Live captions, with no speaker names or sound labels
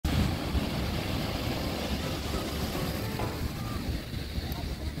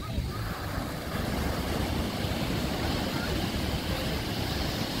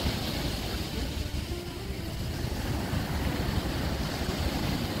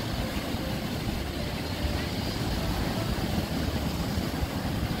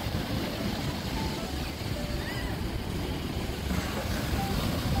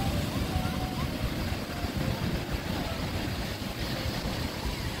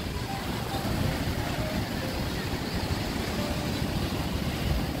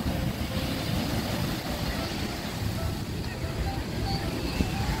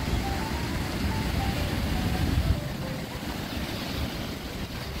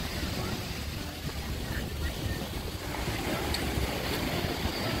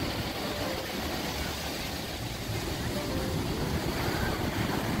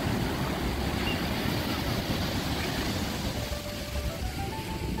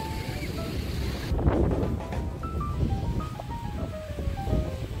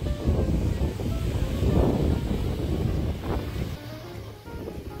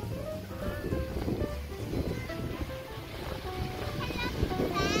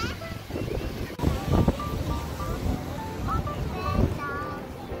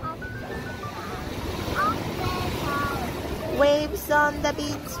on the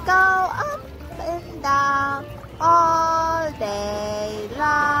beach go up and down all day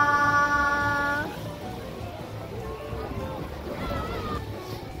long.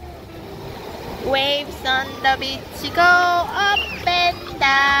 Waves on the beach go up and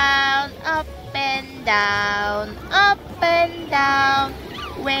down, up and down, up and down.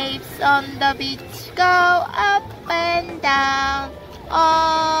 Waves on the beach go up and down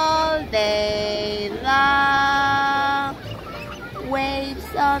all day long.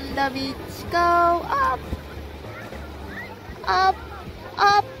 Waves on the beach go up, up,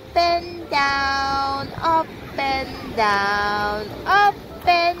 up and down, up and down, up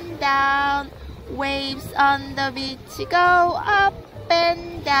and down. Waves on the beach go up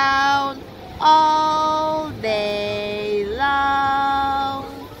and down all day long.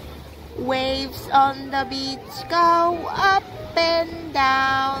 Waves on the beach go up and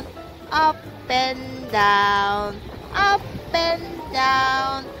down, up and down, up and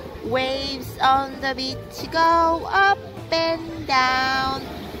down. Waves on the beach go up and down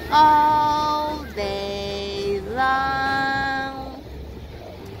all day long.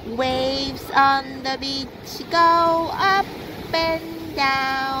 Waves on the beach go up and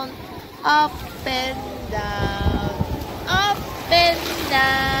down, up and down, up and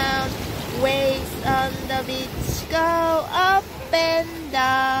down. Waves on the beach go up and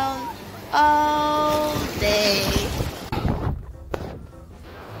down all day.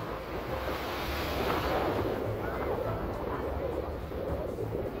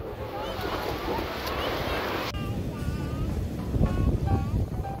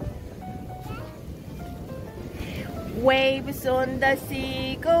 Waves on the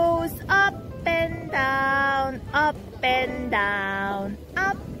sea goes up and down, up and down,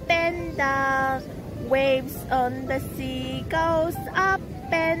 up and down. Waves on the sea goes up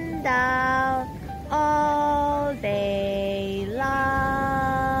and down all day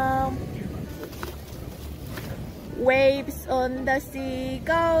long. Waves on the sea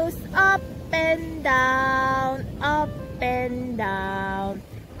goes up and down, up and down,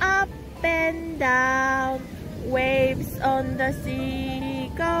 up and down. Waves on the sea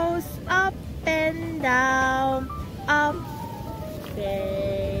goes up and down, up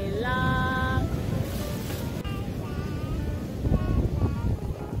day long.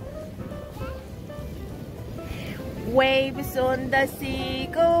 Waves on the sea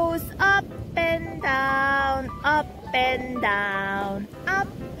goes up and down, up and down, up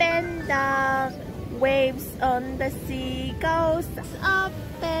and down. Waves on the sea goes up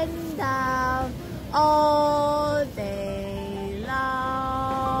and down all day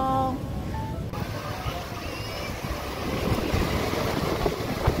long.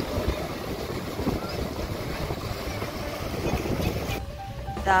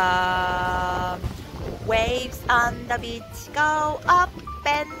 The waves on the beach go up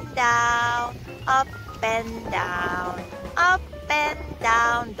and down, up and down, up and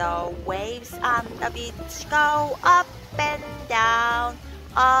down. The waves on the beach go up and down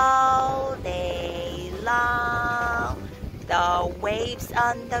all day long. The waves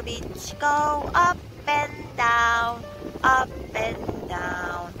on the beach go up and down, up and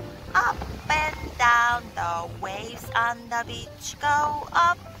down, up and down. The waves on the beach go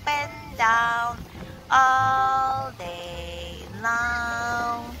up and down all day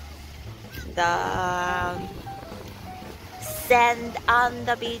long. The sand on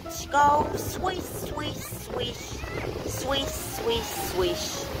the beach goes swish, swish, swish, swish, swish,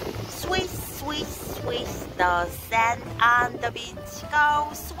 swish, swish, swish, swish. The sand on the beach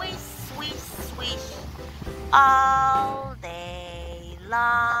goes swish, swish, swish all day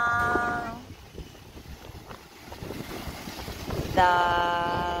long.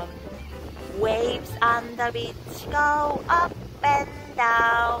 The waves on the beach go up and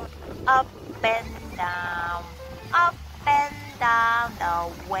down, up and down, up and down.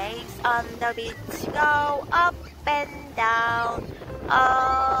 The waves on the beach go up and down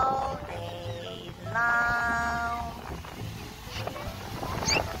all day long.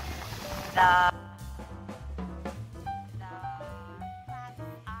 The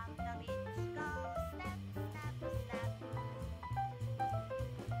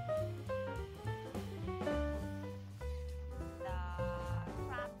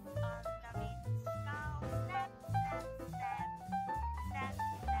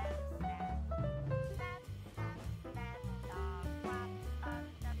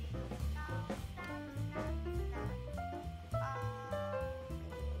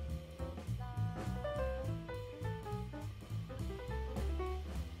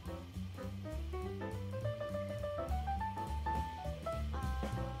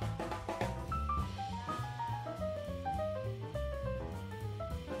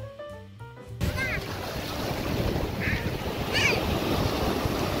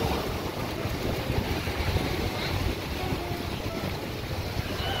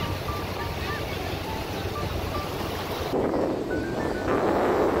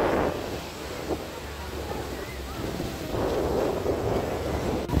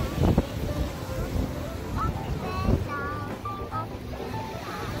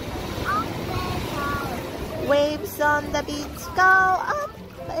on the beach go up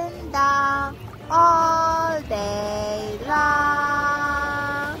and down all day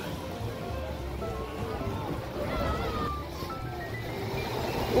long.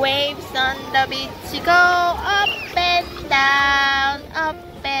 Waves on the beach go up and down, up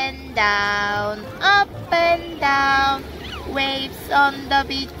and down, up and down. Waves on the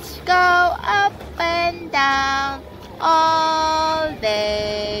beach go up and down all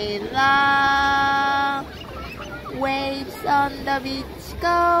day long. Waves on the beach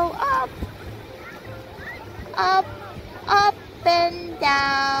go up, up, up and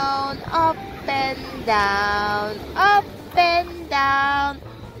down, up and down, up and down.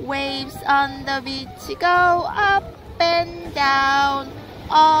 Waves on the beach go up and down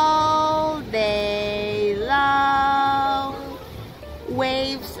all day long.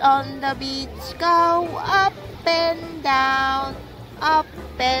 Waves on the beach go up and down, up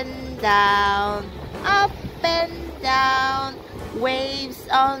and down, up and down. Waves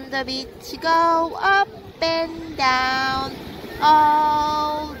on the beach go up and down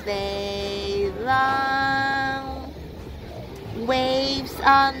all day long. Waves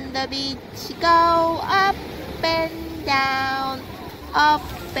on the beach go up and down, up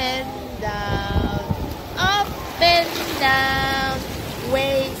and down, up and down.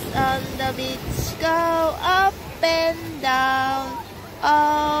 Waves on the beach go up and down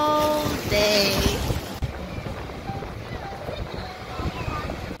all